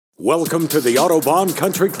Welcome to the Autobahn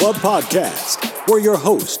Country Club podcast, where your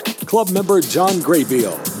host, club member John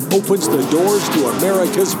Graybeal, opens the doors to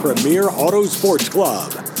America's premier auto sports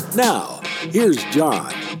club. Now, here's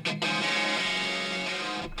John.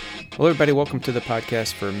 Hello, everybody. Welcome to the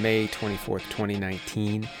podcast for May 24th,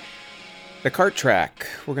 2019. The Kart track.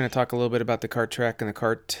 We're going to talk a little bit about the Kart track and the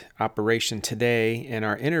Kart operation today in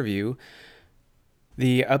our interview.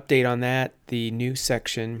 The update on that, the new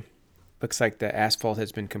section, looks like the asphalt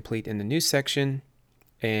has been complete in the new section,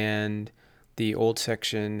 and the old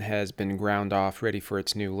section has been ground off, ready for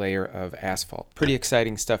its new layer of asphalt. Pretty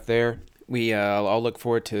exciting stuff there. We all look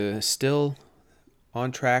forward to still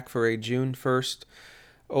on track for a June 1st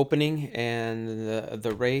opening, and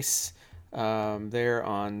the race there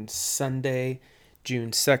on Sunday,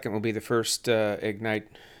 June 2nd, will be the first Ignite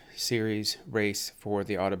Series race for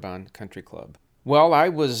the Autobahn Country Club. Well, I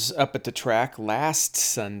was up at the track last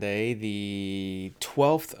Sunday, the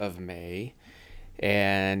 12th of May,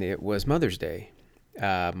 and it was Mother's Day.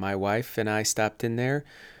 My wife and I stopped in there.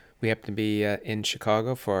 We happened to be in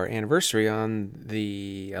Chicago for our anniversary on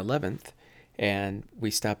the 11th, and we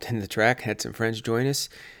stopped in the track, had some friends join us.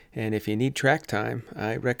 And if you need track time,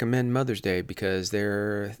 I recommend Mother's Day because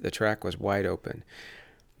the track was wide open.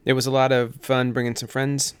 It was a lot of fun bringing some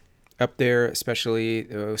friends up there, especially,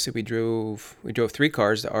 so we drove 3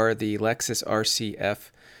 cars. The Lexus RCF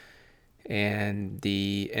and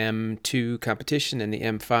the M2 competition, and the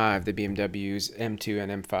M5, the BMW's M2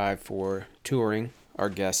 and M5 for touring. Our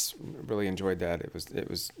guests really enjoyed that. It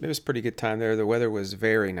was a pretty good time there. The weather was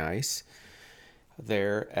very nice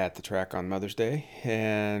there at the track on Mother's Day,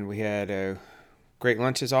 and we had a great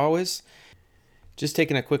lunch as always. Just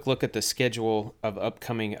taking a quick look at the schedule of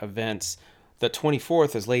upcoming events. The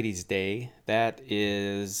 24th is Ladies' Day. That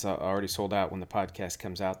is already sold out when the podcast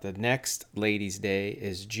comes out. The next Ladies' Day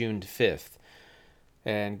is June 5th.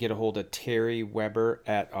 And get a hold of Terry Weber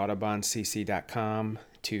at autobahncc.com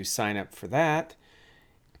to sign up for that.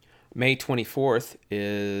 May 24th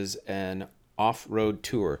is an off-road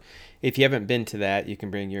tour. If you haven't been to that, you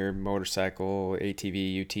can bring your motorcycle,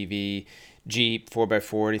 ATV, UTV, Jeep,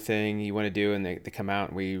 4x4, anything you want to do, and they come out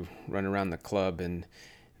and we run around the club and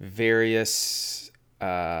various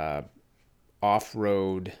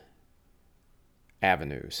off-road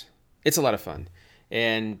avenues. It's a lot of fun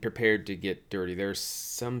and prepared to get dirty. There's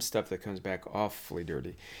some stuff that comes back awfully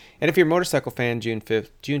dirty. And if you're a motorcycle fan, June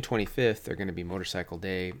 25th, they're going to be Motorcycle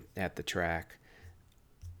Day at the track.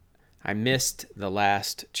 I missed the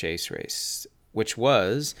last chase race, which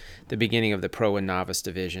was the beginning of the Pro and Novice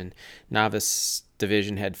division. Novice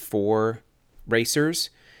division had 4 racers.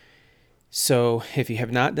 So if you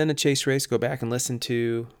have not done a chase race, go back and listen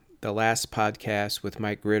to the last podcast with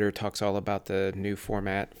Mike Gritter. Talks all about the new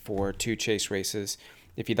format for 2 chase races.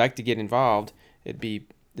 If you'd like to get involved,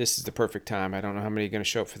 this is the perfect time. I don't know how many are going to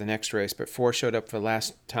show up for the next race, but 4 showed up for the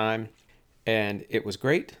last time, and it was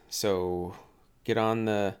great. So get on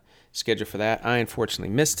the schedule for that. I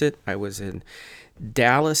unfortunately missed it. I was in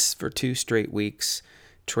Dallas for 2 straight weeks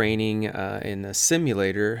training in the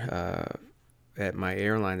simulator at my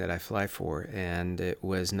airline that I fly for, and it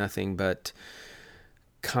was nothing but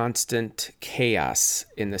constant chaos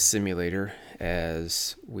in the simulator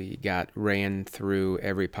as we ran through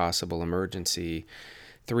every possible emergency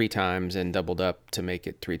 3 times and doubled up to make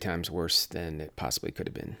it 3 times worse than it possibly could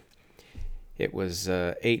have been. It was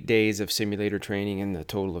 8 days of simulator training and a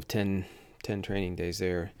total of 10 training days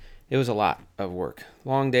there. It was a lot of work.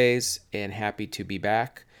 Long days, and happy to be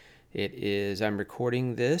back. I'm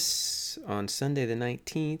recording this on Sunday the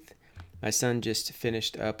 19th. My son just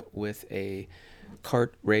finished up with a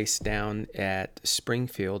kart race down at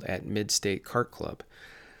Springfield at Mid-State Kart Club.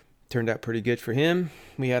 Turned out pretty good for him.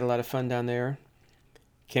 We had a lot of fun down there.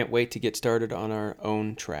 Can't wait to get started on our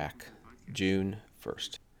own track, June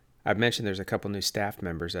 1st. I've mentioned there's a couple new staff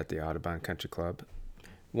members at the Autobahn Country Club.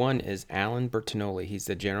 One is Alan Bertagnoli. He's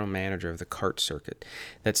the general manager of the Kart circuit.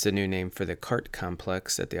 That's the new name for the Kart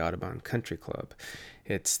complex at the Autobahn Country Club.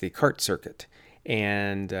 It's the Kart circuit.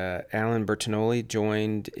 And Alan Bertagnoli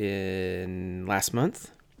joined in last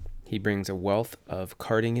month. He brings a wealth of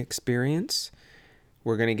karting experience.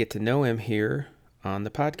 We're going to get to know him here on the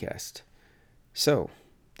podcast. So,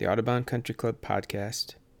 the Autobahn Country Club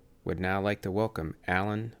podcast would now like to welcome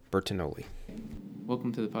Alan Bertagnoli.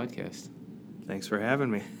 Welcome to the podcast. Thanks for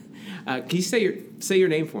having me. Can you say your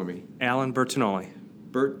name for me? Alan Bertagnoli.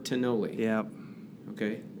 Bertagnoli. Yep.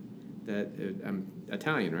 Okay. I'm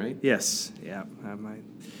Italian, right? Yes. Yeah. My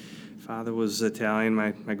father was Italian.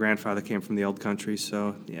 My grandfather came from the old country.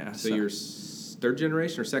 So yeah. So you're third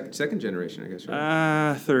generation or second generation, I guess,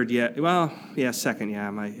 right? Third. Yeah. Well, yeah. Second.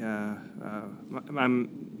 Yeah.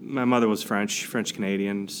 my mother was French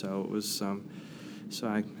Canadian, so it was. So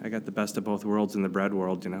I got the best of both worlds in the bread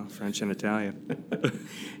world, French and Italian.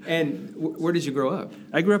 And where did you grow up?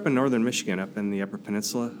 I grew up in northern Michigan, up in the Upper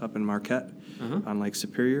Peninsula, up in Marquette, on Lake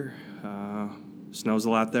Superior. Snows a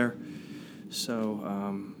lot there.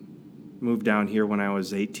 So moved down here when I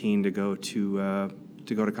was 18 to go to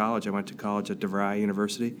college. I went to college at DeVry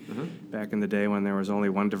University back in the day when there was only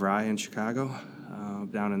one DeVry in Chicago,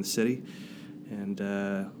 down in the city, and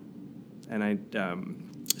I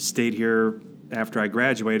stayed here after I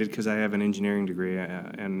graduated because I have an engineering degree,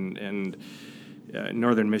 and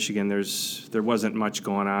northern Michigan, there wasn't much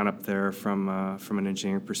going on up there from an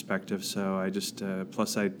engineering perspective. So I just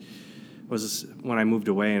plus I was when I moved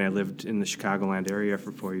away and I lived in the Chicagoland area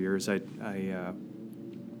for 4 years. I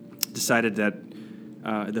decided that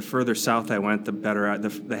the further south I went, the better,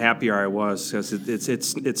 the happier I was, because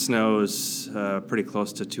it snows pretty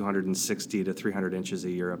close to 260 to 300 inches a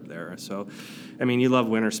year up there. So, I mean, you love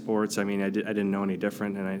winter sports. I mean, I didn't know any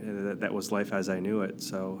different, and that was life as I knew it.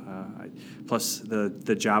 So, plus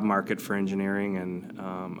the job market for engineering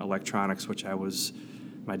and electronics, which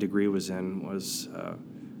my degree was in, was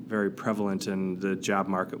very prevalent, and the job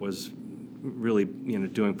market was really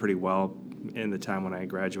doing pretty well in the time when I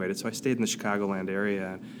graduated. So I stayed in the Chicagoland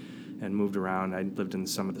area and moved around. I lived in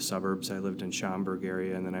some of the suburbs. I lived in Schaumburg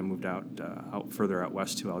area, and then I moved out further out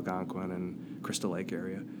west to Algonquin and Crystal Lake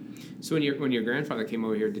area. So when your grandfather came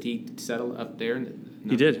over here, did he settle up there? No?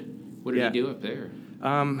 He did. What did he do up there?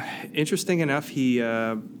 Interesting enough, he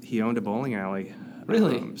owned a bowling alley.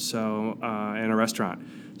 Really? And a restaurant.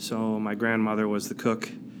 So my grandmother was the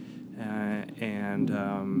cook.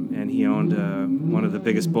 And he owned one of the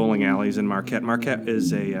biggest bowling alleys in Marquette. Marquette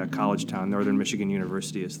is a college town. Northern Michigan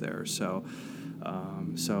University is there. So yeah,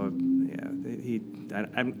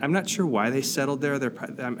 I'm not sure why they settled there.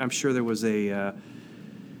 I'm sure there was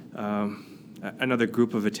another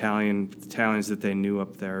group of Italians that they knew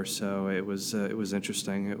up there. So it was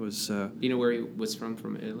interesting. It was. You know where he was from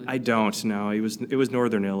Italy? I don't know. It was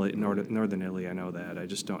northern Italy. Northern Italy. I know that. I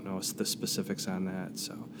just don't know the specifics on that.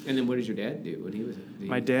 So. And then what did your dad do when he was?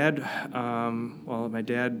 My dad. My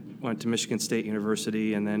dad went to Michigan State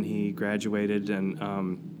University, and then he graduated,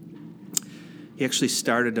 and he actually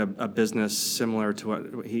started a business similar to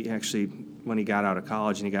what he actually, when he got out of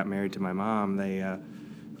college and he got married to my mom, they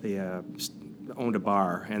owned a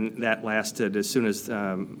bar, and that lasted as soon as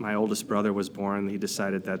my oldest brother was born. He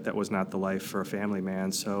decided that was not the life for a family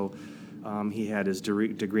man, so he had his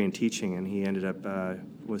degree in teaching, and he ended up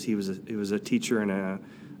he was a teacher and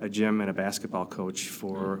a gym and a basketball coach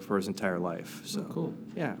for his entire life. So cool.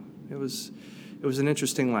 Yeah, it was an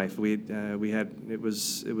interesting life. It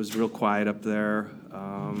was real quiet up there,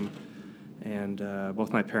 and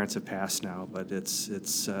both my parents have passed now, but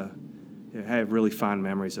I have really fond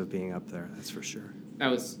memories of being up there. That's for sure.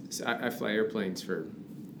 I fly airplanes for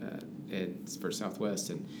Southwest,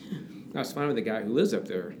 and I was flying with a guy who lives up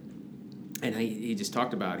there, and he just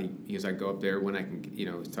talked about he goes, I go up there when I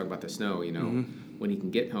can, talk about the snow, when he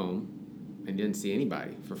can get home, and didn't see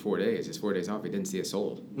anybody for 4 days. Just 4 days off, he didn't see a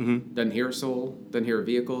soul. Mm-hmm. Doesn't hear a soul. Doesn't hear a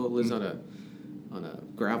vehicle. Lives on a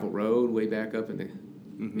gravel road way back up in the,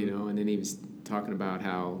 and then he was talking about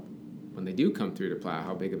how, when they do come through to plow,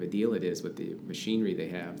 how big of a deal it is with the machinery they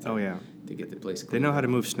have to get the place clean. They know how to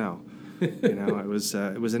move snow. It was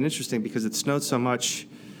an interesting, because it snowed so much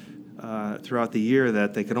throughout the year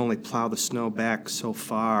that they could only plow the snow back so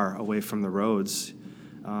far away from the roads.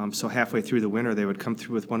 So halfway through the winter, they would come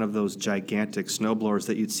through with one of those gigantic snow blowers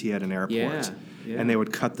that you'd see at an airport. Yeah. And they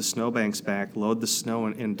would cut the snowbanks back, load the snow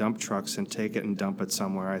in dump trucks, and take it and dump it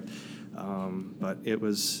somewhere. But it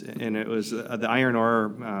was the iron ore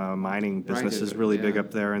mining business is really big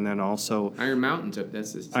up there, and then also Iron Mountain's up.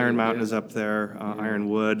 Iron Mountain is up there.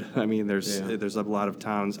 Ironwood. I mean, there's a lot of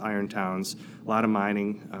towns, iron towns, a lot of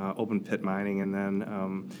mining, open pit mining, and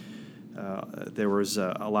then there was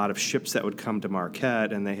a lot of ships that would come to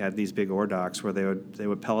Marquette, and they had these big ore docks where they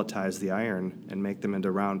would pelletize the iron and make them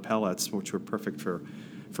into round pellets, which were perfect for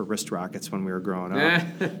wrist rockets when we were growing up.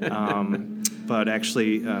 But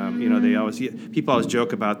actually, people always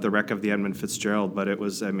joke about the wreck of the Edmund Fitzgerald, but it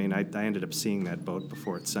was, I ended up seeing that boat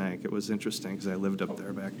before it sank. It was interesting because I lived up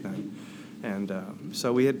there back then. And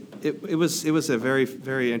so we had, it was a very,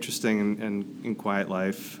 very interesting and quiet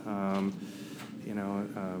life. I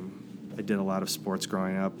did a lot of sports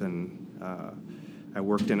growing up, and I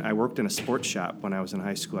worked in a sports shop when I was in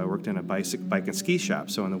high school. I worked in a bike and ski shop.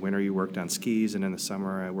 So in the winter you worked on skis, and in the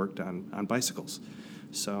summer I worked on bicycles.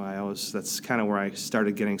 So that's kind of where I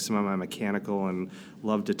started getting some of my mechanical, and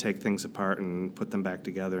loved to take things apart and put them back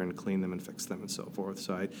together and clean them and fix them and so forth.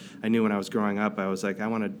 So I knew when I was growing up, I was like, I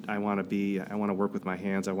want to work with my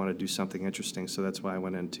hands. I want to do something interesting. So that's why I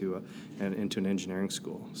went into an engineering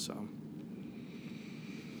school. So.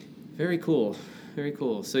 Very cool. Very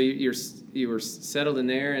cool. So you were settled in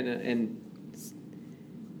there, and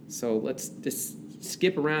so let's just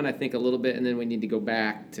skip around, I think, a little bit, and then we need to go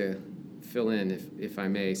back to fill in, if I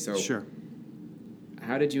may. So Sure.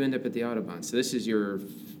 How did you end up at the Autobahn? So this is your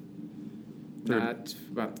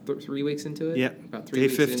about 3 weeks into it? Yeah. About 3 Day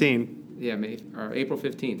weeks 15. Yeah, April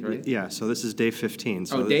 15th, right? Yeah, so this is day 15.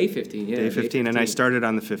 So day 15, yeah. Day 15, and I started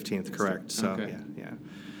on the 15th, correct. So, okay. yeah.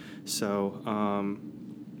 So,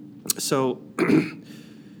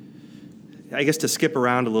 I guess to skip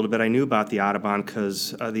around a little bit, I knew about the Autobahn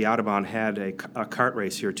because the Autobahn had a kart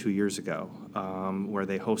race here 2 years ago, where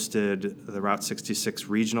they hosted the Route 66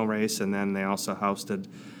 regional race, and then they also hosted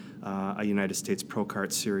a United States Pro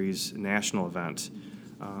Kart Series national event.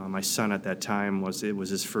 My son at that time was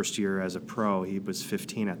his first year as a pro. He was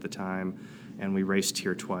 15 at the time, and we raced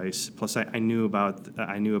here twice. Plus, I knew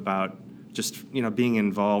about just being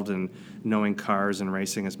involved and knowing cars and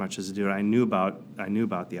racing as much as I do. I knew about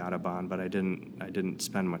the Autobahn, but I didn't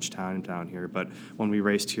spend much time down here. But when we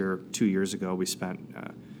raced here 2 years ago, we spent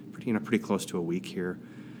pretty close to a week here,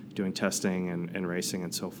 doing testing and racing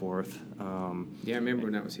and so forth. Yeah, I remember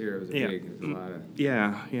when I was here. It was a lot of.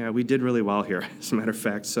 Yeah, we did really well here, as a matter of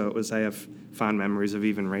fact. So I have fond memories of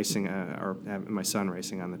even racing, or having my son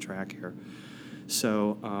racing on the track here.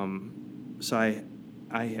 So I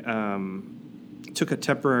took a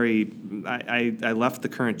temporary. I left the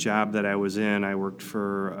current job that I was in. I worked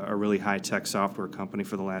for a really high-tech software company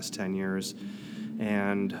for the last 10 years,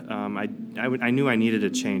 and I knew I needed a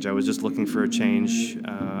change. I was just looking for a change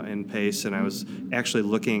in pace, and I was actually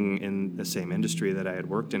looking in the same industry that I had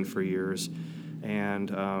worked in for years. And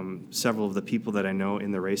several of the people that I know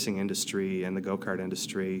in the racing industry and the go-kart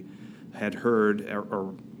industry had heard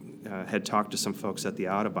or had talked to some folks at the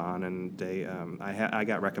Autobahn, and I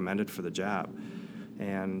got recommended for the job.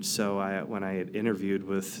 And so when I had interviewed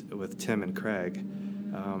with Tim and Craig,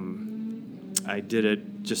 I did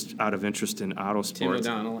it just out of interest in auto sports.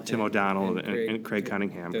 Tim O'Donnell and Craig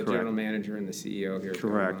Cunningham, the correct. general manager and the CEO here.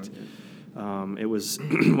 Correct. It was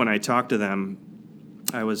when I talked to them,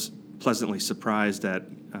 I was pleasantly surprised at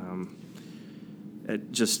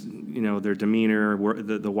just their demeanor,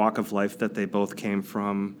 the walk of life that they both came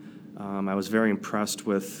from. I was very impressed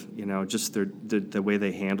with just the way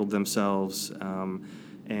they handled themselves,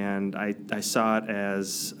 and I saw it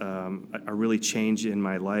as a really change in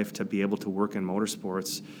my life to be able to work in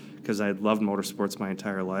motorsports, because I loved motorsports my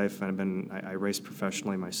entire life. I raced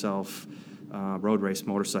professionally myself, road race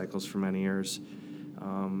motorcycles for many years.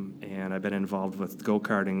 And I've been involved with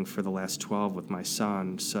go-karting for the last 12 with my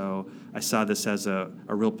son. So I saw this as a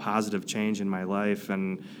real positive change in my life,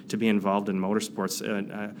 and to be involved in motorsports,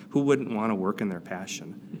 who wouldn't want to work in their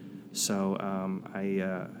passion? So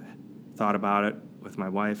I thought about it with my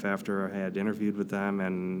wife after I had interviewed with them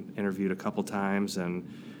and interviewed a couple times, and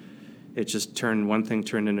it just one thing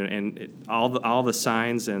turned into, and all the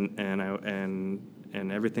signs and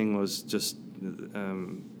everything was just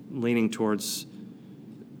leaning towards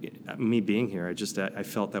me being here. I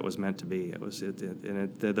felt that was meant to be.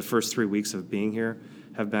 The first 3 weeks of being here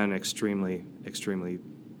have been extremely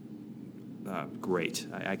great.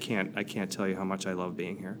 I can't tell you how much I love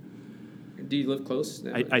being here. Do you live close?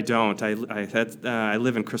 I don't. I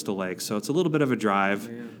live in Crystal Lake, so it's a little bit of a drive.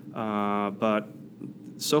 But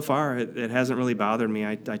so far, it hasn't really bothered me.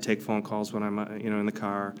 I take phone calls when I'm in the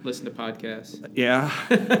car. Listen to podcasts. Yeah.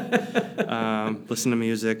 Listen to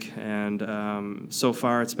music, and so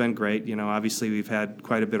far it's been great. Obviously we've had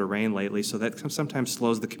quite a bit of rain lately, so that sometimes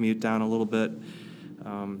slows the commute down a little bit.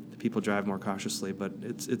 People drive more cautiously, but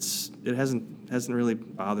it hasn't really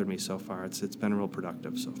bothered me so far. It's been real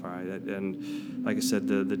productive so far. And like I said,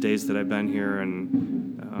 the days that I've been here,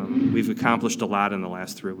 and we've accomplished a lot in the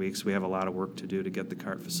last 3 weeks. We have a lot of work to do to get the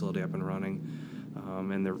kart facility up and running,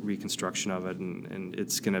 and the reconstruction of it, and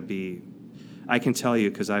it's going to be. I can tell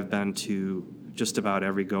you, because I've been to just about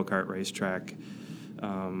every go-kart racetrack,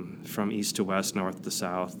 from east to west, north to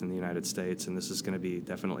south in the United States, and this is going to be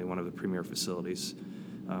definitely one of the premier facilities,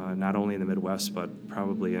 not only in the Midwest, but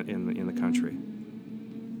probably in the country.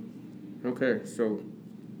 Okay, so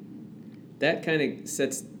that kind of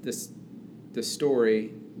sets the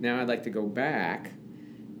story. Now I'd like to go back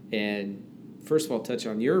and first of all touch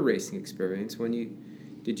on your racing experience.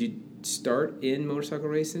 Did you start in motorcycle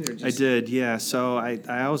racing, or just... I did, yeah. So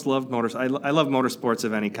I always loved I love motorsports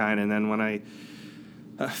of any kind, and then when I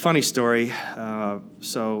Funny story.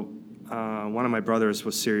 One of my brothers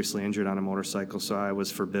was seriously injured on a motorcycle, so I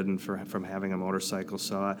was forbidden from having a motorcycle.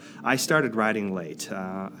 So I started riding late.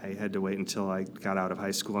 I had to wait until I got out of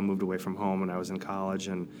high school and moved away from home when I was in college,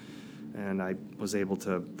 and I was able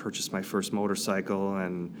to purchase my first motorcycle,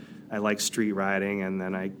 and I liked street riding, and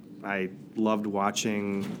then I loved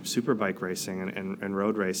watching superbike racing and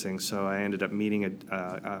road racing, so I ended up meeting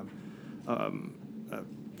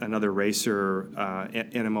another racer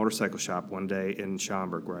in a motorcycle shop one day in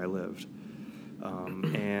Schaumburg, where I lived.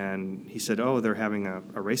 And he said, "Oh, they're having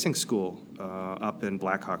a racing school up in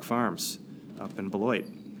Blackhawk Farms, up in Beloit,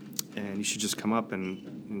 and you should just come up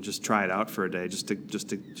and just try it out for a day, just to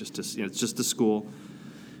it's just a school."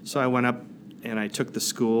 So I went up and I took the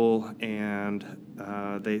school, and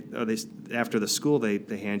they after the school they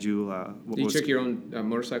hand you. You took your own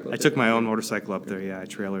motorcycle? I took my own motorcycle up there. Yeah, I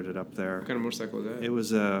trailered it up there. What kind of motorcycle was that? It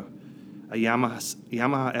was a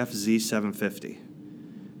Yamaha FZ 750.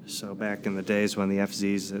 So back in the days when the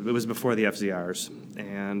FZs, it was before the FZRs,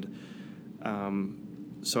 and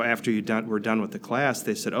so after we're done with the class,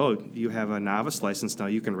 they said, "Oh, you have a novice license now.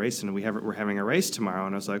 You can race, and we're having a race tomorrow."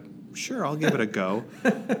 And I was like, "Sure, I'll give it a go."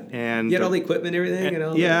 And you had all the equipment and everything, and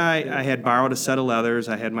all. Yeah, I had borrowed a set of leathers.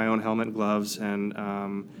 I had my own helmet and gloves, and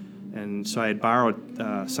so I had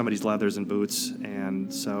borrowed somebody's leathers and boots,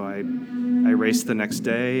 and so I raced the next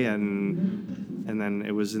day, and then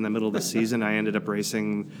it was in the middle of the season. I ended up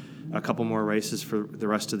racing a couple more races for the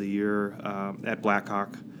rest of the year at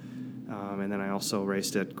Blackhawk. And then I also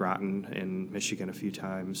raced at Groton in Michigan a few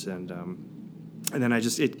times, and then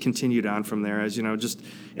it continued on from there. As you know, just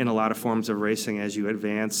in a lot of forms of racing, as you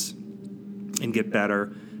advance and get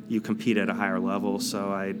better, you compete at a higher level.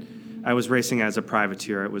 So I was racing as a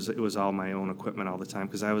privateer. It was all my own equipment all the time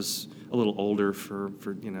because I was a little older for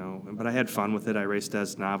but I had fun with it. I raced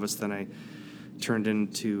as novice, then I turned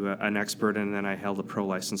into an expert, and then I held a pro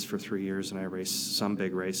license for 3 years, and I raced some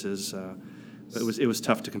big races. It was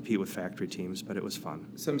tough to compete with factory teams, but it was fun.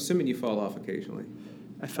 So I'm assuming you fall off occasionally.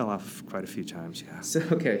 I fell off quite a few times, yeah. So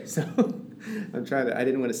I'm trying to. I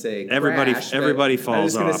didn't want to say everybody crash, falls off. I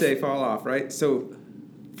was going to say fall off, right? So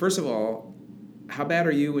first of all, how bad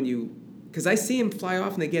are you when you? Because I see them fly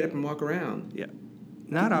off and they get up and walk around. Yeah,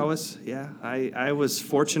 not always. Yeah, I was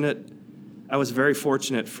fortunate. I was very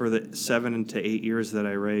fortunate for the 7 to 8 years that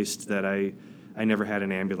I raced that I never had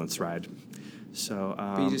an ambulance ride. So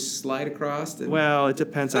but you just slide across. Well, it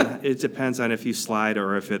depends on if you slide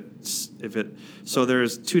or if it. So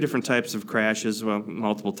there's two different types of crashes. Well,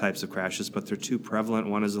 multiple types of crashes, but they're two prevalent.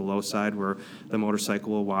 One is the low side where the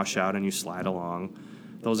motorcycle will wash out and you slide along.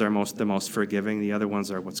 Those are the most forgiving. The other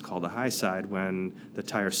ones are what's called a high side, when the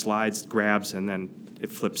tire slides, grabs, and then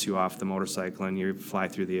it flips you off the motorcycle and you fly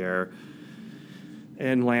through the air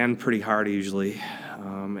and land pretty hard usually.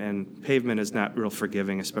 And pavement is not real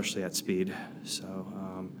forgiving, especially at speed. So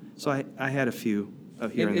I had a few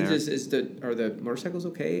here and there. Are the motorcycles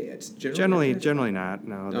okay? It's generally not.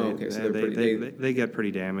 No, they get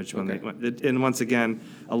pretty damaged when and once again,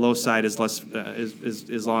 a low side is less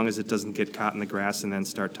as long as it doesn't get caught in the grass and then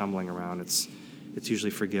start tumbling around. It's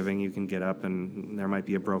usually forgiving. You can get up and there might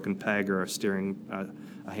be a broken peg or a steering a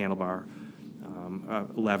handlebar. A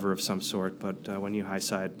lever of some sort, but when you high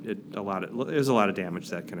side, there's a lot of damage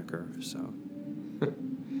that can occur. So,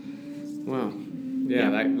 wow,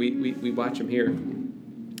 yeah. We watch them here.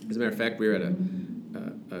 As a matter of fact, we were at a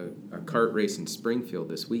kart race in Springfield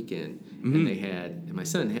this weekend, and they had. And my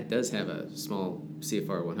son does have a small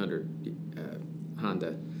CFR 100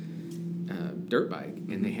 Honda dirt bike,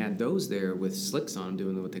 and they had those there with slicks on them,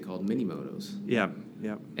 doing what they called mini motos. Yeah.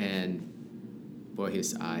 And boy,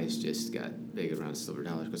 his eyes just got big around silver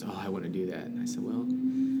dollars. He goes, "Oh, I want to do that." And I said, "Well,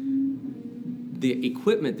 the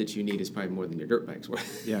equipment that you need is probably more than your dirt bike's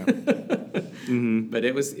worth." Yeah. But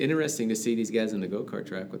it was interesting to see these guys in the go-kart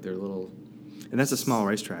track with their little... And that's a small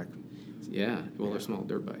racetrack. Yeah. Well, they're small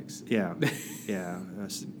dirt bikes. Yeah.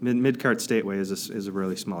 Mid-Kart Stateway is a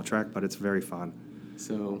really small track, but it's very fun.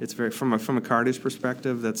 So it's very from a kartage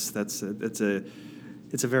perspective.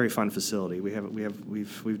 It's a very fun facility.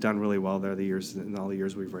 We've done really well there in all the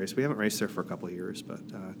years we've raced. We haven't raced there for a couple of years, but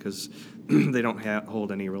because they don't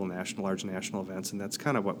hold any real large national events, and that's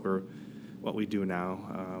kind of what we do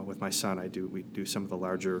now. With my son, we do some of the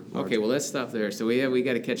larger. Okay, well let's stop there. So we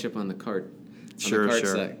got to catch up on the kart. Sure.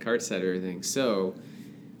 Kart side, everything. So,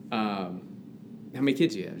 how many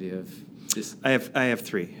kids do you have? Do you have just? I have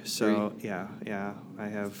 3. So 3? Yeah. I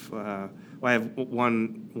have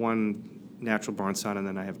one natural born son, and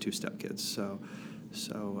then I have 2 stepkids. So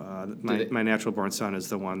my natural born son is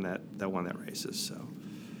the one that races. So.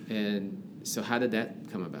 And so how did that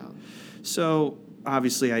come about? So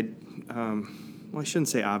obviously, well, I shouldn't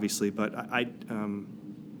say obviously, but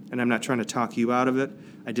and I'm not trying to talk you out of it,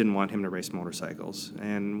 I didn't want him to race motorcycles.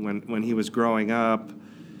 And when he was growing up,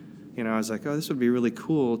 I was like, oh, this would be really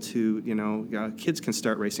cool to, kids can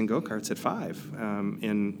start racing go-karts at 5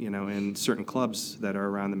 in certain clubs that are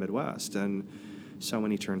around the Midwest. And so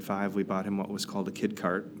when he turned 5, we bought him what was called a kid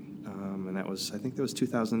cart. And I think that was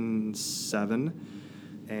 2007.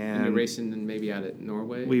 And you're racing maybe out at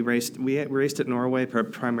Norway? We raced at Norway,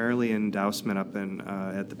 primarily in Dousman up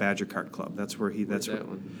at the Badger Kart Club. That's where he. Where's that's that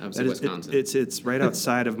where, one? Obviously, Wisconsin. It's right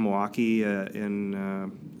outside of Milwaukee.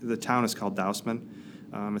 The town is called Dousman.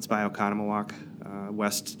 It's by Oconomowoc,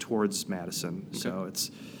 west towards Madison. Okay. So it's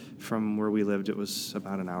from where we lived. It was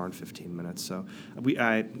about an hour and 15 minutes. So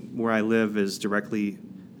where I live is directly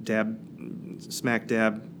smack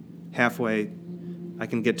dab halfway. I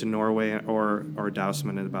can get to Norway or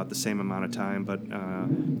Dousman in about the same amount of time, but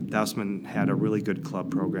Dousman had a really good club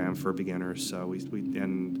program for beginners, so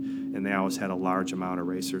and they always had a large amount of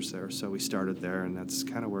racers there, so we started there, and that's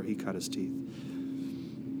kind of where he cut his teeth.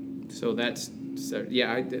 So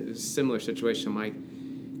similar situation. My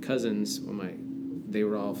cousins, they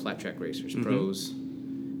were all flat track racers, mm-hmm. pros,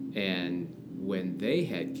 and when they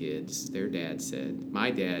had kids, their dad said, my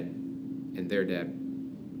dad and their dad.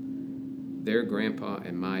 Their grandpa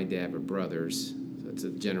and my dad were brothers, so it's a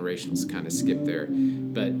generational kind of skip there.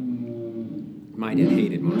 But my dad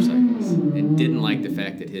hated motorcycles and didn't like the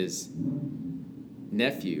fact that his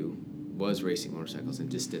nephew was racing motorcycles and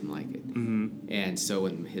just didn't like it. Mm-hmm. And so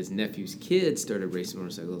when his nephew's kids started racing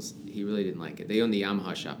motorcycles, he really didn't like it. They owned the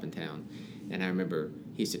Yamaha shop in town, and I remember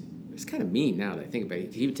he said, it's kind of mean now that I think about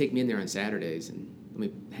it. He would take me in there on Saturdays and let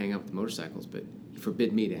me hang out with the motorcycles, but he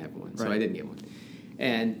forbid me to have one, so I didn't get one.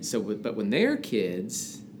 And so, but when their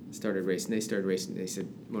kids started racing, they said,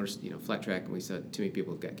 flat track, and we saw too many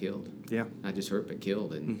people got killed. Yeah. Not just hurt, but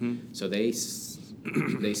killed. And mm-hmm. so they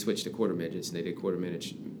switched to quarter midgets, and they did quarter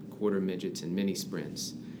midgets and mini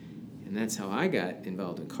sprints. And that's how I got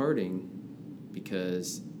involved in karting,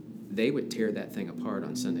 because they would tear that thing apart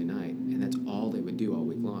on Sunday night, and that's all they would do all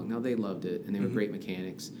week long. Now, they loved it, and they were mm-hmm. great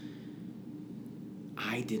mechanics.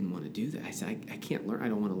 I didn't want to do that. I said, I can't learn. I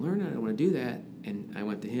don't want to learn it. I don't want to do that. And I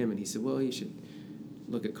went to him, and he said, well, you should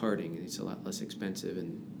look at karting, and it's a lot less expensive,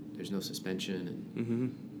 and there's no suspension. And mm-hmm.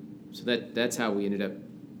 so that's how we ended up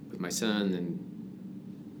with my son,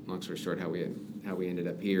 and long story short, how we ended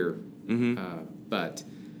up here. Mm-hmm. But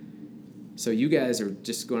so you guys are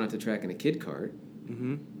just going out the track in a kid kart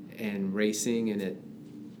mm-hmm. and racing,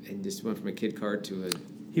 and just went from a kid kart to a...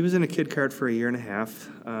 He was in a kid kart for a year and a half,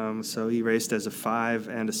 so he raced as a 5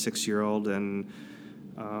 and a 6-year-old, and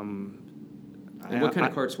what kind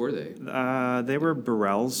of karts were they? They were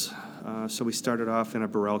Burrells, so we started off in a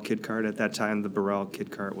Burrell kid kart. At that time, the Burrell kid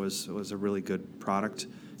kart was a really good product.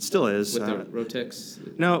 It still is. With the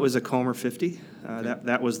Rotex? No, it was a Comer 50. Okay.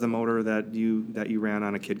 That was the motor that you ran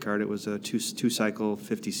on a kid kart. It was a two-cycle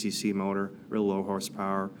 50cc motor, real low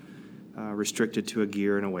horsepower. Restricted to a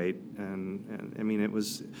gear and a weight, and I mean, it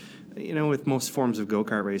was, with most forms of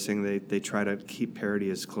go-kart racing, they try to keep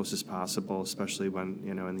parity as close as possible, especially when,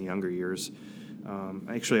 in the younger years,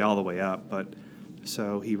 actually all the way up. But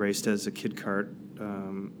so he raced as a kid kart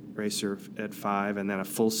racer at 5, and then a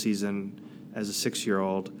full season as a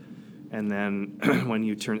 6-year-old, and then when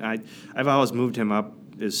you turn, I've always moved him up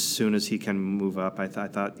as soon as he can move up. I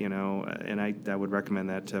thought, and I would recommend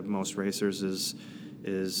that to most racers is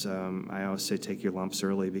I always say take your lumps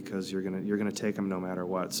early, because you're gonna take them no matter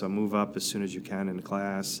what. So move up as soon as you can in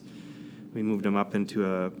class. We moved him up into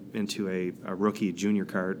a rookie junior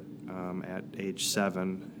kart at age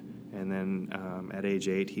 7, and then at age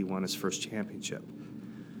 8 he won his first championship.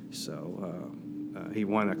 So he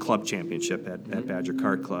won a club championship at Badger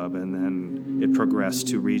Kart Club, and then it progressed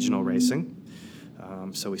to regional racing.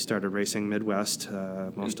 So we started racing Midwest,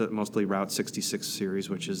 mostly Route 66 series,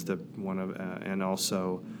 which is the one of, and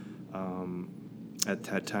also at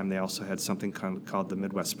that time they also had something called the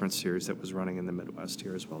Midwest Sprint Series that was running in the Midwest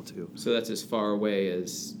here as well too. So that's as far away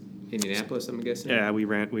as Indianapolis, I'm guessing. Yeah, we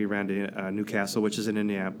ran to Newcastle, which is in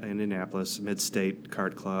Indianapolis, Mid-State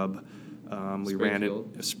Kart Club. We ran it,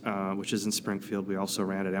 which is in Springfield. We also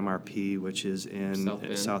ran at MRP, which is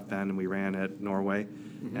in South Bend, and we ran at Norway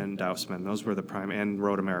mm-hmm. and Dousman. Those were the prime, and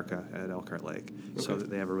Road America at Elkhart Lake. Okay. So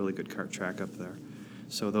they have a really good kart track up there.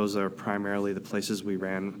 So those are primarily the places we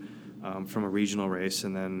ran from a regional race,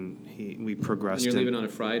 and then we progressed. And you're leaving on a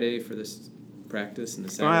Friday for this practice, and the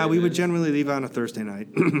Saturday? We would generally leave on a Thursday night,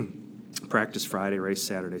 practice Friday, race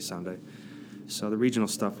Saturday, Sunday. So the regional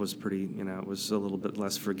stuff was pretty, it was a little bit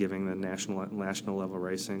less forgiving than national level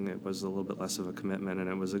racing. It was a little bit less of a commitment, and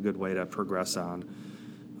it was a good way to progress on.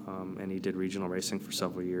 And he did regional racing for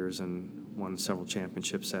several years and won several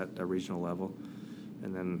championships at a regional level.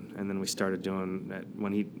 And then we started doing that.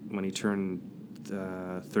 When he turned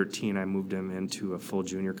 13, I moved him into a full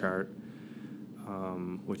junior kart,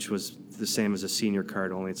 which was the same as a senior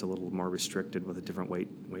kart, only it's a little more restricted with a different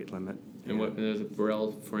weight limit. And what, there's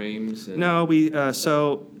Burrell frames? No, we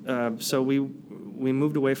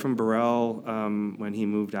moved away from Burrell when he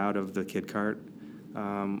moved out of the kid kart.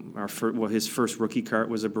 His first rookie kart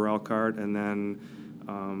was a Burrell kart, and then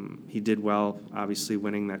he did well, obviously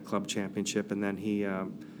winning that club championship, and then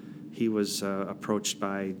he was approached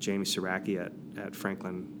by Jamie Siraki at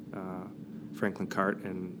Franklin Kart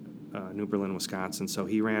in New Berlin, Wisconsin. So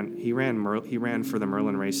he ran for the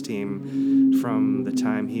Merlin race team from the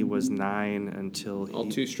time he was 9 until all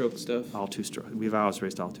two-stroke stuff. All two-stroke. We've always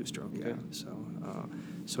raced all two-stroke. Okay. Yeah.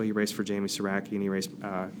 So he raced for Jamie Siraki, and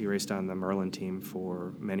he raced on the Merlin team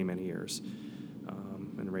for many years,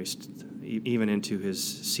 and raced even into his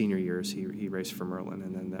senior years. He raced for Merlin,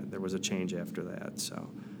 and then there was a change after that. So.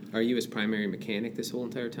 Are you his primary mechanic this whole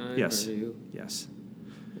entire time? Yes. Or are you? Yes.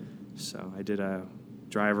 So I did a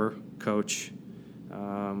driver, coach,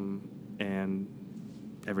 and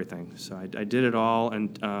everything. So I did it all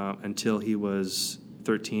until he was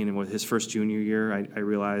 13, and with his first junior year, I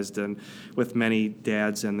realized, and with many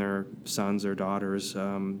dads and their sons or daughters,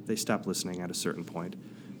 they stopped listening at a certain point.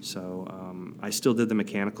 So I still did the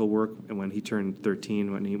mechanical work, and when he turned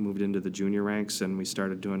 13, when he moved into the junior ranks, and we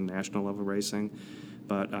started doing national level racing,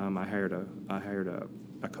 but I hired a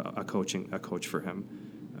coach for him,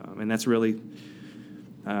 and that's really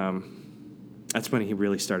that's when he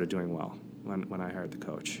really started doing well, when I hired the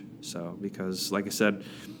coach. So because, like I said,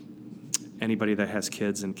 anybody that has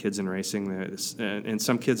kids in racing, and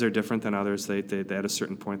some kids are different than others. They at a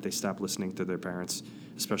certain point they stop listening to their parents,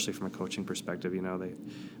 especially from a coaching perspective.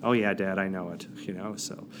 Oh yeah, Dad, I know it.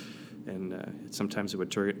 So, and sometimes it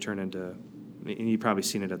would turn into. And you've probably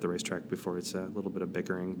seen it at the racetrack before. It's a little bit of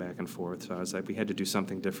bickering back and forth. So I was like, we had to do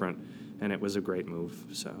something different, and it was a great move.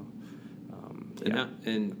 So, yeah.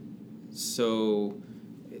 So,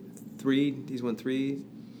 he's won 3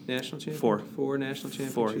 national championships? 4 national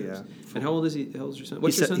championships? 4, yeah. 4. And how old is he? How old is your son?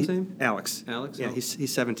 What's your son's name? Alex. Alex? Yeah,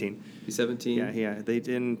 he's 17. He's 17? Yeah.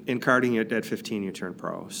 In karting, at 15, you turn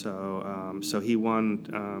pro. So he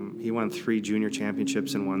won 3 junior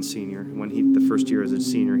championships and 1 senior. When the first year as a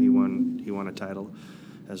senior, he won a title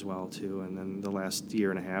as well too. And then the last year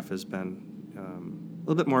and a half has been a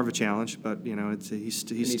little bit more of a challenge, but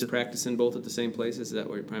he's practicing both at the same places. Is that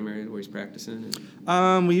where he's practicing?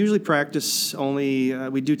 We usually practice only.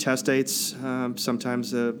 We do test dates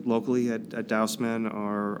sometimes locally at Dousman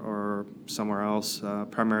or somewhere else.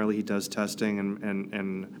 Primarily, he does testing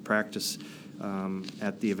and practice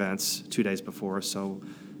at the events 2 days before. So,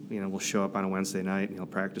 we'll show up on a Wednesday night, and he'll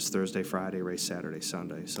practice Thursday, Friday, race Saturday,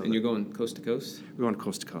 Sunday. So and you're going coast to coast? We're going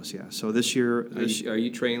coast to coast, yeah. So this year, are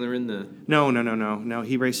you trailering the? No.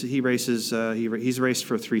 He races. He's raced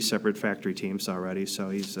for 3 separate factory teams already. So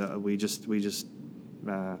he's we just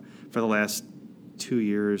for the last 2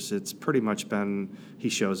 years, it's pretty much been he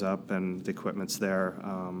shows up and the equipment's there.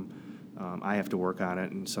 I have to work on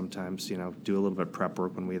it, and sometimes do a little bit of prep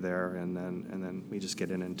work when we're there, and then we just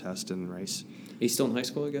get in and test and race. He's still in high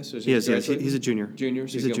school, I guess. Or is he is. He's a junior. Junior,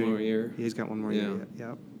 so he's got 1 more year. He's got 1 more year.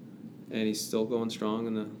 Yeah. And he's still going strong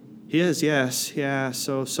in the. He is. Yes. Yeah.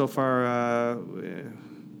 So far,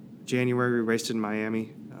 January we raced in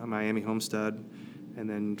Miami Homestead, and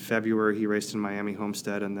then February he raced in Miami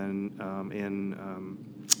Homestead, and then in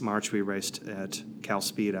March we raced at Cal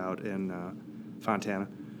Speed out in Fontana.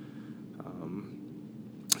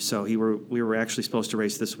 So we were actually supposed to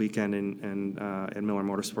race this weekend in Miller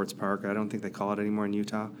Motorsports Park. I don't think they call it anymore in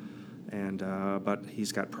Utah, but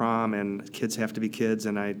he's got prom, and kids have to be kids,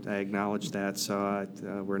 and I acknowledge that. So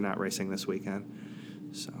we're not racing this weekend.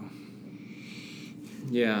 So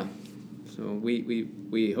yeah, so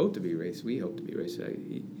we hope to be raced. We hope to be raced.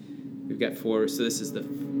 We've got 4. So this is the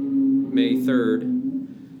May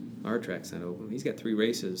 3rd. Our track's not open. He's got 4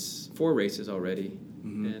 races already,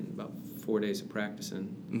 and about 4 days of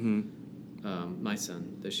practicing. My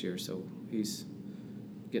son this year, so he's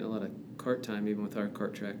getting a lot of kart time, even with our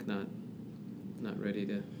kart track not ready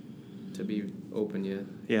to be open yet.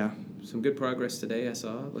 Yeah. Some good progress today, I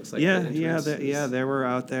saw. It looks like they were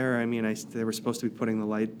out there. I mean, they were supposed to be putting the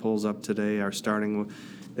light poles up today.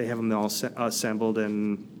 They have them all assembled,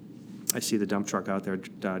 and I see the dump truck out there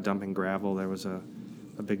dumping gravel. There was a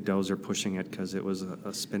a big dozer pushing it because it was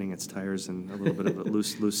spinning its tires and a little bit of a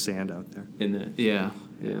loose sand out there. Yeah.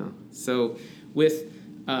 So with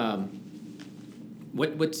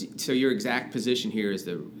so your exact position here is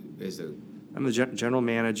the I'm the general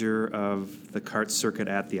manager of the Kart circuit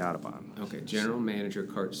at the Autobahn. Okay, general manager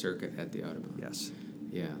Kart circuit at the Autobahn. Yes.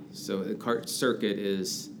 Yeah. So the Kart circuit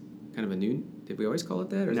is kind of a new. Did we always call it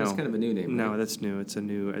that, or is this kind of a new name? No, right? that's new. It's a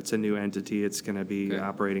new entity. It's going to be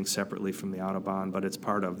operating separately from the Autobahn, but it's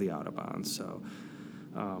part of the Autobahn. So,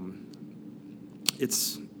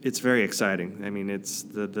 it's very exciting. I mean, it's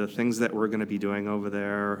the things that we're going to be doing over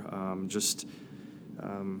there.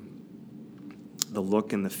 The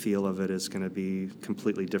look and the feel of it is going to be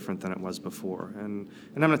completely different than it was before. And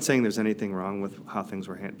I'm not saying there's anything wrong with how things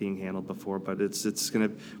were being handled before, but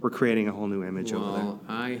we're creating a whole new image over there. Well,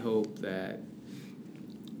 I hope that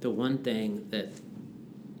the one thing that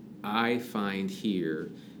I find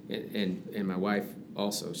here, and my wife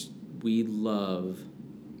also, we love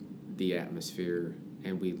the atmosphere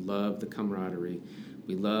and we love the camaraderie.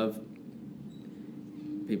 We love,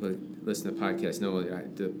 people who listen to the podcast know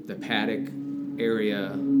the paddock area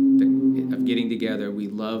of getting together. We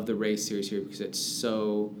love the race series here because it's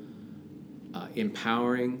so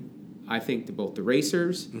empowering, I think, to both the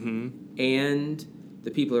racers and the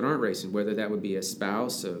people that aren't racing, whether that would be a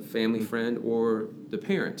spouse, a family friend, or the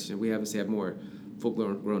parents. And we obviously have more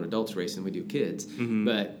full-grown adults racing than we do kids.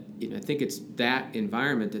 But I think it's that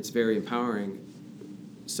environment that's very empowering.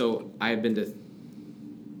 So I have been to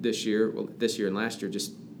this year and last year,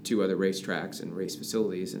 just 2 other racetracks and race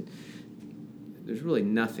facilities, and there's really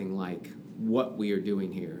nothing like what we are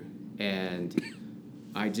doing here. And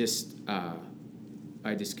I just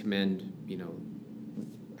commend,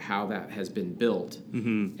 how that has been built.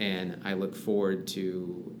 And I look forward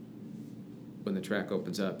to when the track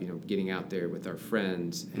opens up, getting out there with our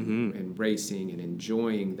friends and racing and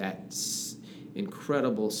enjoying that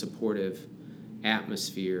incredible supportive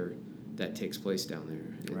atmosphere that takes place down there.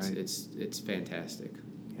 It's fantastic.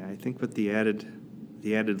 Yeah, I think with the added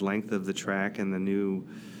length of the track and the new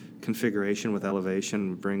configuration with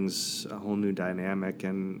elevation brings a whole new dynamic.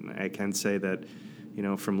 And I can say that,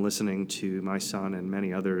 from listening to my son and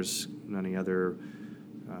many other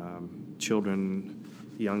children,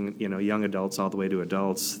 young adults all the way to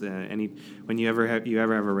adults, when you ever have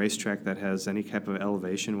a racetrack that has any type of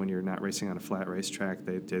elevation when you're not racing on a flat racetrack,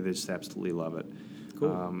 they just absolutely love it.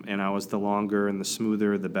 Cool. And the longer and the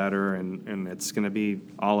smoother, the better, and it's going to be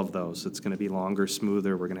all of those. It's going to be longer,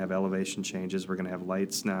 smoother. We're going to have elevation changes. We're going to have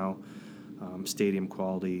lights now, stadium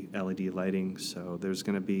quality LED lighting. So there's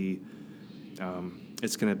going to be,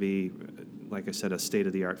 it's going to be, like I said, a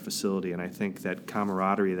state-of-the-art facility. And I think that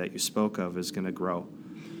camaraderie that you spoke of is going to grow.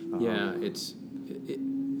 Yeah,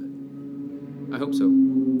 I hope so.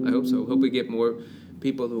 Hope we get more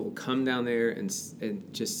people who will come down there and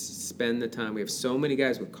just spend the time. We have so many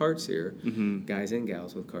guys with karts here, guys and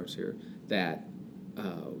gals with karts here, that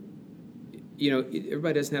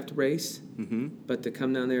everybody doesn't have to race, but to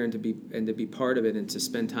come down there and to be part of it and to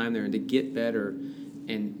spend time there and to get better,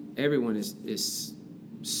 and everyone is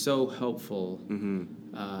so helpful.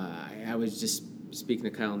 I was just speaking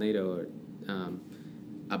to Kyle Nato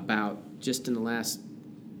about just in the last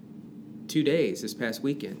 2 days, this past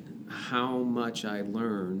weekend, how much I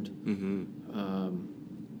learned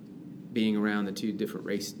being around the 2 different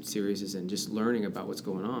race series and just learning about what's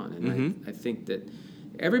going on. And I think that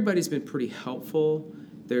everybody's been pretty helpful.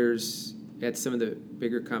 There's, at some of the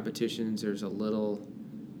bigger competitions, there's a little,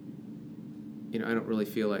 I don't really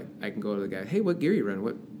feel like I can go to the guy, hey, what gear are you running?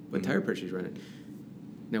 What tire pressure are you running?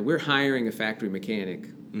 Now, we're hiring a factory mechanic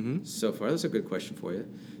so far. That's a good question for you,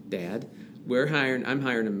 Dad. I'm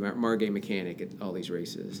hiring a Margay mechanic at all these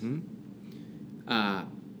races.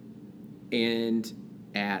 And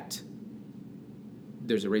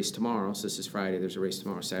there's a race tomorrow, so this is Friday, there's a race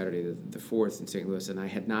tomorrow, Saturday, the 4th in St. Louis, and I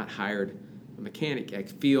had not hired a mechanic. I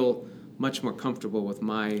feel much more comfortable with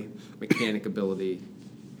my mechanic ability.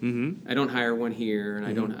 I don't hire one here,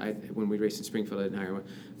 and when we raced in Springfield, I didn't hire one.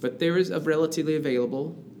 But there is a relatively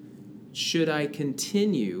available. Should I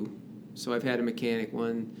continue, so I've had a mechanic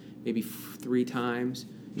maybe 3 times.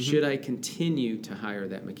 Should I continue to hire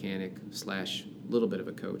that mechanic / little bit of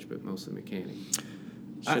a coach, but mostly mechanic?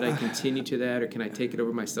 Should I continue to that, or can I take it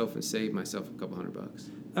over myself and save myself a couple $100?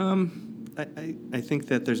 I think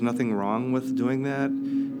that there's nothing wrong with doing that.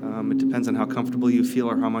 It depends on how comfortable you feel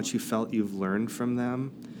or how much you felt you've learned from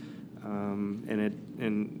them. And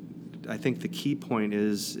I think the key point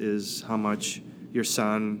is how much your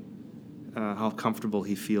son, how comfortable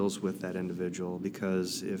he feels with that individual.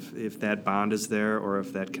 Because if that bond is there, or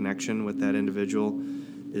if that connection with that individual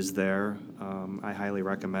is there. I highly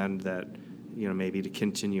recommend that, maybe to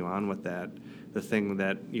continue on with that. The thing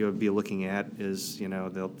that you'll be looking at is,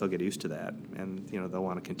 they'll get used to that, and, they'll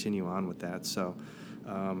want to continue on with that. So,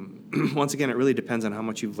 once again, it really depends on how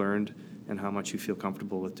much you've learned and how much you feel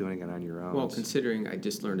comfortable with doing it on your own. Well, considering I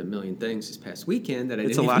just learned a million things this past weekend that I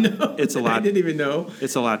it's didn't a lot. even know. It's a lot. I didn't even know.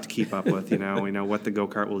 It's a lot to keep up with. We know what the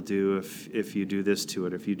go-kart will do if you do this to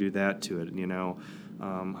it, if you do that to it.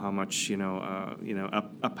 How much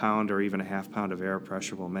a pound or even a half pound of air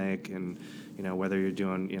pressure will make, and whether you're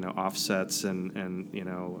doing offsets and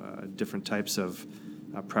different types of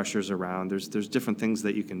pressures around. There's different things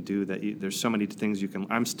that you can do. There's so many things you can.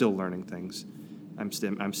 I'm still learning things.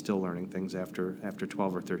 I'm still learning things after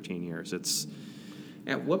 12 or 13 years. It's.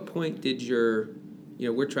 At what point did your,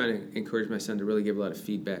 we're trying to encourage my son to really give a lot of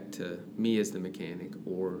feedback to me as the mechanic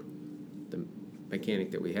or the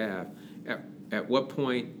mechanic that we have. At what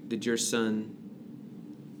point did your son,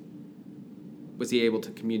 was he able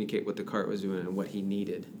to communicate what the kart was doing and what he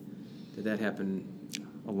needed? Did that happen?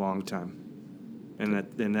 A long time. And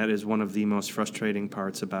that is one of the most frustrating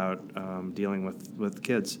parts about dealing with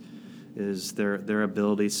kids, is their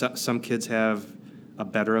ability. Some kids have a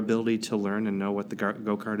better ability to learn and know what the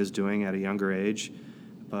go-kart is doing at a younger age,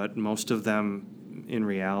 but most of them, in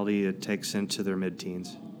reality, it takes into their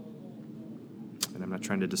mid-teens. And I'm not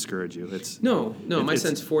trying to discourage you. My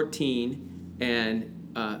son's 14,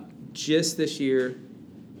 and just this year,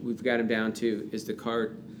 we've got him down to, is the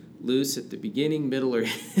kart loose at the beginning, middle, or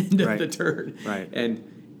end of the turn? Right. And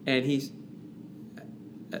he's,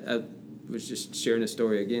 I was just sharing a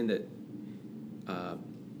story again that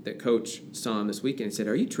Coach saw him this weekend and said,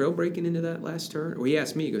 "Are you trail braking into that last turn?" Or he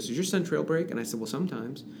asked me, he goes, "Does your son trail brake?" And I said, "Well,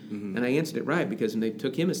 sometimes." Mm-hmm. And I answered it right, because when they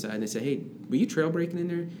took him aside and they said, "Hey, were you trail braking in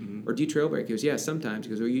there? Mm-hmm. Or do you trail brake?" He goes, "Yeah, sometimes." He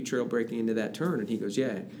goes, "Were you trail braking into that turn?" And he goes,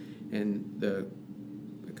 "Yeah." And the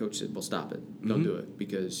coach said, "Well, stop it. Don't mm-hmm. do it,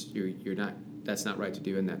 because you're not. That's not right to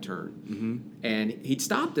do in that turn." Mm-hmm. And he'd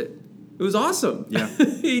stopped it. It was awesome. Yeah,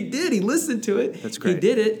 he did. He listened to it. That's great. He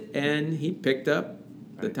did it, and he picked up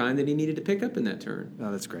the time that he needed to pick up in that turn.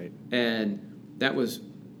 Oh, that's great. And that was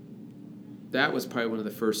probably one of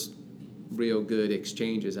the first real good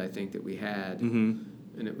exchanges I think that we had.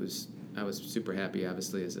 Mm-hmm. And I was super happy,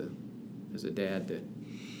 obviously, as a dad, that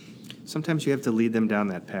sometimes you have to lead them down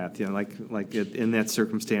that path. Like in that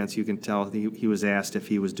circumstance, you can tell he was asked if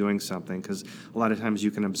he was doing something, because a lot of times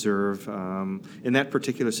you can observe. In that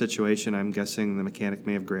particular situation, I'm guessing the mechanic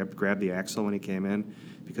may have grabbed the axle when he came in,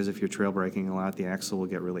 because if you're trail braking a lot, the axle will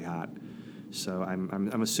get really hot. So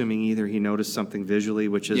I'm assuming either he noticed something visually,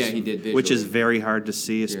 which is he did visually, which is very hard to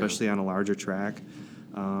see, especially on a larger track,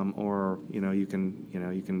 or you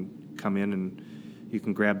can come in and you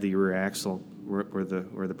can grab the rear axle where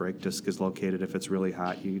the brake disc is located. If it's really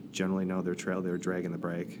hot, you generally know they're dragging the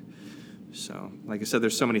brake. So, like I said,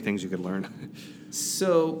 there's so many things you could learn.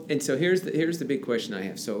 So here's the big question I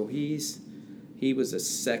have. So he was a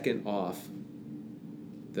second off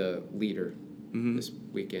the leader mm-hmm. this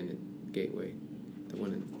weekend at Gateway, the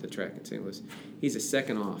one in the track in St. Louis. He's a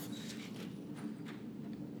second off.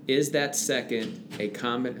 Is that second a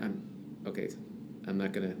comment? I'm going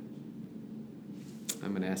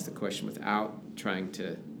to ask the question without trying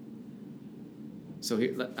to. So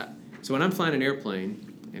when I'm flying an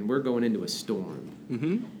airplane and we're going into a storm,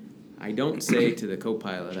 mm-hmm. I don't say to the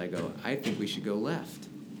co-pilot, I go, "I think we should go left,"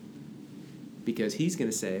 because he's going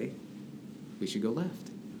to say, "We should go left."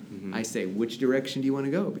 Mm-hmm. I say, "Which direction do you want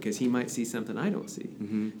to go?" Because he might see something I don't see.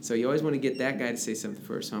 Mm-hmm. So you always want to get that guy to say something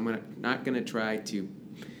first. So I'm not going to try to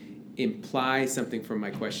imply something from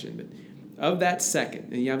my question, but of that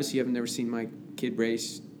second, and obviously you have never seen my kid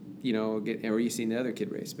race, or you've seen the other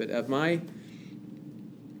kid race, but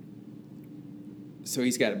so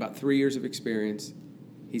he's got about 3 years of experience.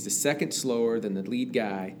 He's a second slower than the lead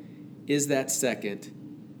guy. Is that second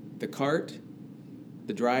the kart,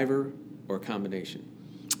 the driver, or a combination?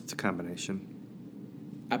 It's a combination.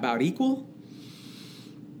 About equal?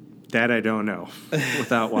 That I don't know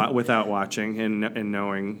without watching and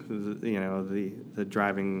knowing the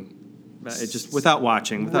driving. Just without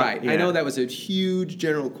watching. Right. Yeah. I know that was a huge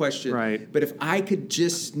general question. Right. But if I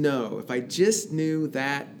just knew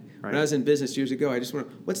that when I was in business years ago, I just went,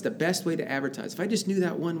 what's the best way to advertise? If I just knew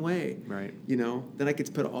that one way, right. Then I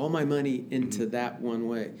could put all my money into mm-hmm. that one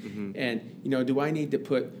way. Mm-hmm. And, do I need to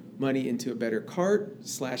put money into a better kart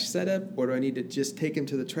 / setup, or do I need to just take him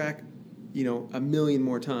to the track, a million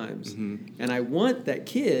more times? Mm-hmm. And I want that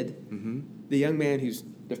kid, mm-hmm. the young man who's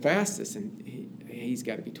the fastest, and he's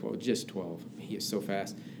got to be 12, just 12. He is so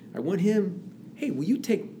fast. I want him, "Hey, will you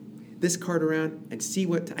take this kart around and see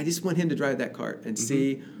I just want him to drive that kart and mm-hmm.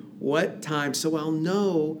 see what time, so I'll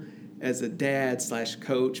know as a dad /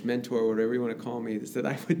 coach, mentor, whatever you want to call me, is that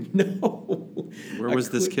I would know. Where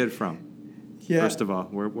was this kid from? Yeah. First of all,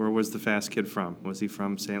 where was the fast kid from? Was he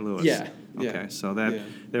from St. Louis? Yeah. Okay, so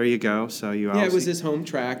there you go. So you it was his home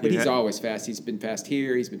track, but he's always fast. He's been fast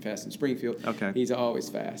here. He's been fast in Springfield. Okay. He's always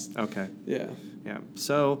fast. Okay. Yeah. Yeah.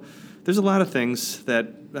 So there's a lot of things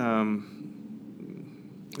that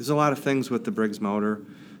with the Briggs motor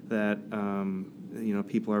that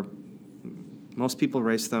most people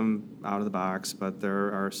race them out of the box, but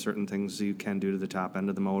there are certain things you can do to the top end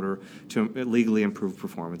of the motor to legally improve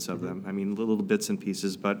performance of them. I mean, little bits and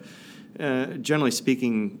pieces, but generally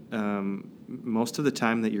speaking, most of the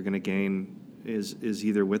time that you're going to gain is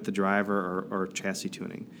either with the driver or chassis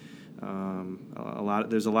tuning.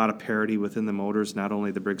 There's a lot of parity within the motors, not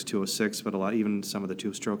only the Briggs 206, but even some of the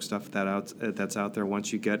two-stroke stuff that's out there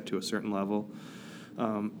once you get to a certain level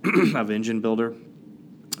of engine builder.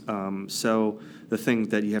 So the thing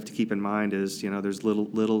that you have to keep in mind is, there's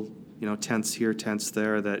little tenths here, tenths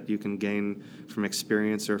there that you can gain from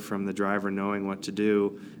experience or from the driver knowing what to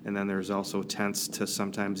do, and then there's also tenths to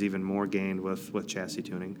sometimes even more gained with chassis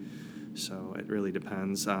tuning. So it really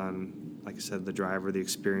depends on, like I said, the driver, the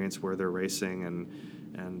experience, where they're racing,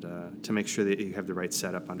 and to make sure that you have the right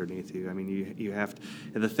setup underneath you. I mean, you have to,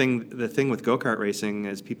 the thing with go-kart racing,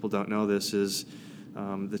 as people don't know this, is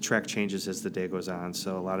the track changes as the day goes on.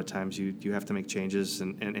 So a lot of times you have to make changes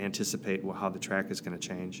and anticipate how the track is going to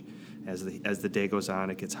change. As the day goes on,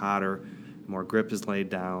 it gets hotter, more grip is laid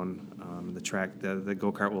down. The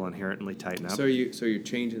go-kart will inherently tighten up. So you're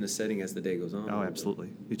changing the setting as the day goes on? Oh, absolutely.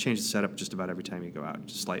 You change the setup just about every time you go out,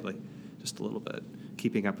 just slightly, just a little bit,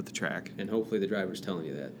 keeping up with the track. And hopefully the driver's telling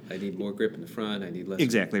you that. I need more grip in the front, I need less.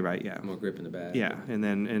 Exactly right, yeah. More grip in the back. Yeah,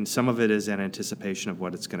 and some of it is an anticipation of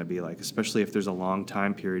what it's going to be like, especially if there's a long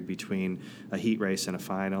time period between a heat race and a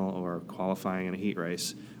final, or qualifying in a heat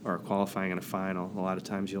race, or qualifying in a final. A lot of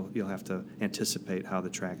times you'll have to anticipate how the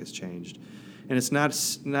track has changed. And it's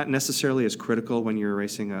not necessarily as critical when you're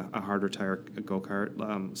racing a harder tire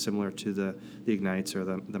go-kart, similar to the Ignites or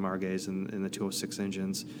the Margays and the 206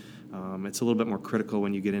 engines. It's a little bit more critical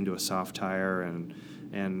when you get into a soft tire, and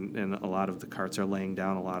a lot of the karts are laying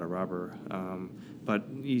down a lot of rubber. But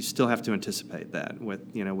you still have to anticipate that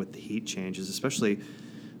with the heat changes, especially.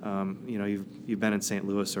 You've been in St.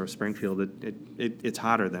 Louis or Springfield. It's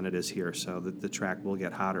hotter than it is here, so the track will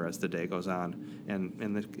get hotter as the day goes on,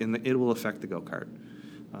 and it will affect the go-kart.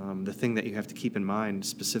 The thing that you have to keep in mind,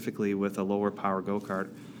 specifically with a lower power go-kart,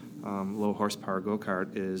 low horsepower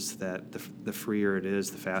go-kart, is that the freer it is,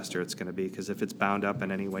 the faster it's going to be. Because if it's bound up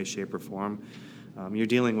in any way, shape, or form, you're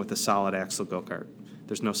dealing with a solid axle go-kart.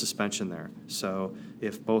 There's no suspension there. So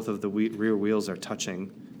if both of the rear wheels are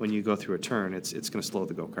touching when you go through a turn, it's going to slow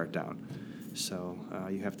the go-kart down. So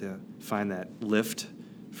you have to find that lift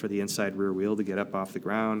for the inside rear wheel to get up off the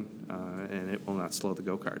ground, and it will not slow the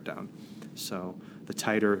go-kart down. So the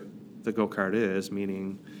tighter the go-kart is,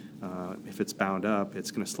 meaning if it's bound up,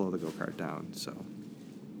 it's going to slow the go-kart down. So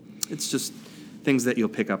it's just things that you'll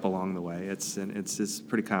pick up along the way. It's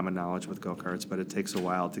pretty common knowledge with go-karts, but it takes a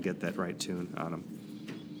while to get that right tune on them.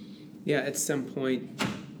 Yeah, at some point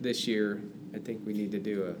this year, I think we need to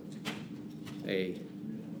do a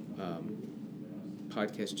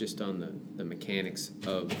podcast just on the mechanics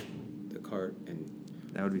of the kart, and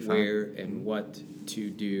that would be fun. Where and what to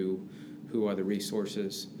do, who are the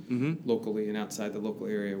resources locally and outside the local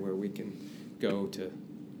area where we can go to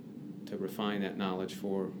refine that knowledge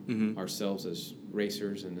for ourselves as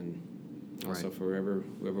racers, and then also for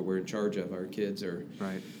whoever we're in charge of, our kids or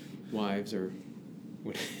wives or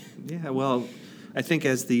Yeah, well, I think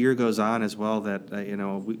as the year goes on as well, that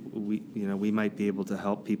we might be able to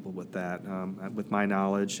help people with that, with my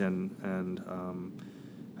knowledge, and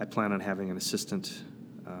I plan on having an assistant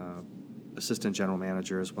general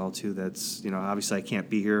manager as well too. That's obviously I can't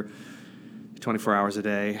be here 24 hours a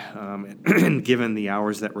day, and given the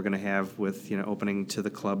hours that we're going to have with opening to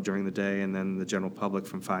the club during the day, and then the general public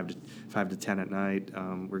from 5 to 10 at night,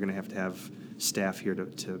 we're going to have staff here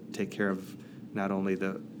to take care of not only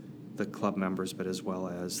the club members, but as well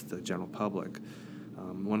as the general public.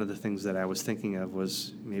 One of the things that I was thinking of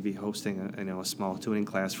was maybe hosting a small tuning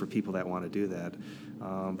class for people that want to do that.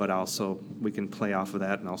 But also we can play off of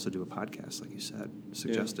that and also do a podcast, like you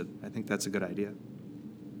suggested. Yeah. I think that's a good idea.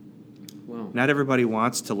 Wow. Not everybody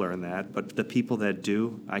wants to learn that, but the people that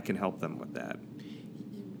do, I can help them with that.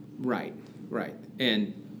 Right.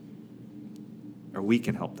 Or we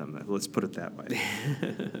can help them. Let's put it that way.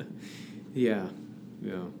 Yeah.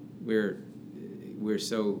 We're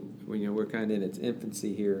so we're kind of in its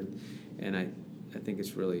infancy here, and I think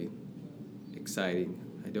it's really exciting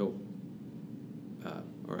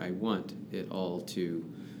I want it all to,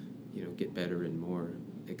 get better and more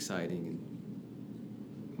exciting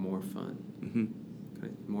and more fun. Mm-hmm.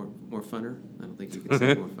 More funner? I don't think you can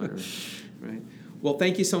say more funner, right? Well,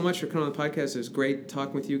 thank you so much for coming on the podcast. It was great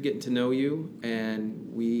talking with you, getting to know you,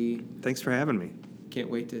 and we... Thanks for having me. Can't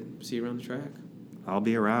wait to see you around the track. I'll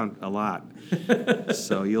be around a lot,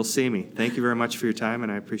 so you'll see me. Thank you very much for your time,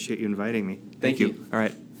 and I appreciate you inviting me. Thank you. All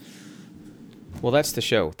right. Well, that's the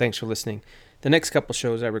show. Thanks for listening. The next couple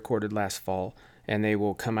shows I recorded last fall, and they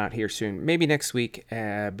will come out here soon. Maybe next week,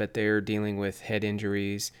 but they're dealing with head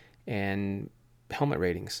injuries and helmet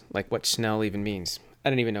ratings, like what Snell even means.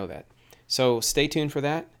 I didn't even know that. So stay tuned for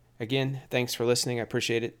that. Again, thanks for listening. I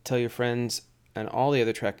appreciate it. Tell your friends and all the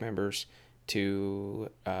other track members to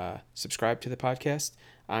subscribe to the podcast.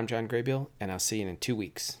 I'm John Graybill, and I'll see you in 2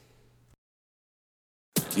 weeks.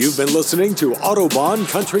 You've been listening to Autobahn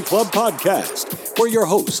Country Club Podcast, where your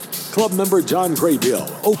host, club member John Graybill,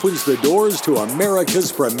 opens the doors to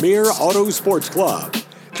America's premier auto sports club.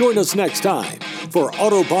 Join us next time for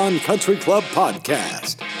Autobahn Country Club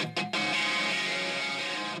Podcast.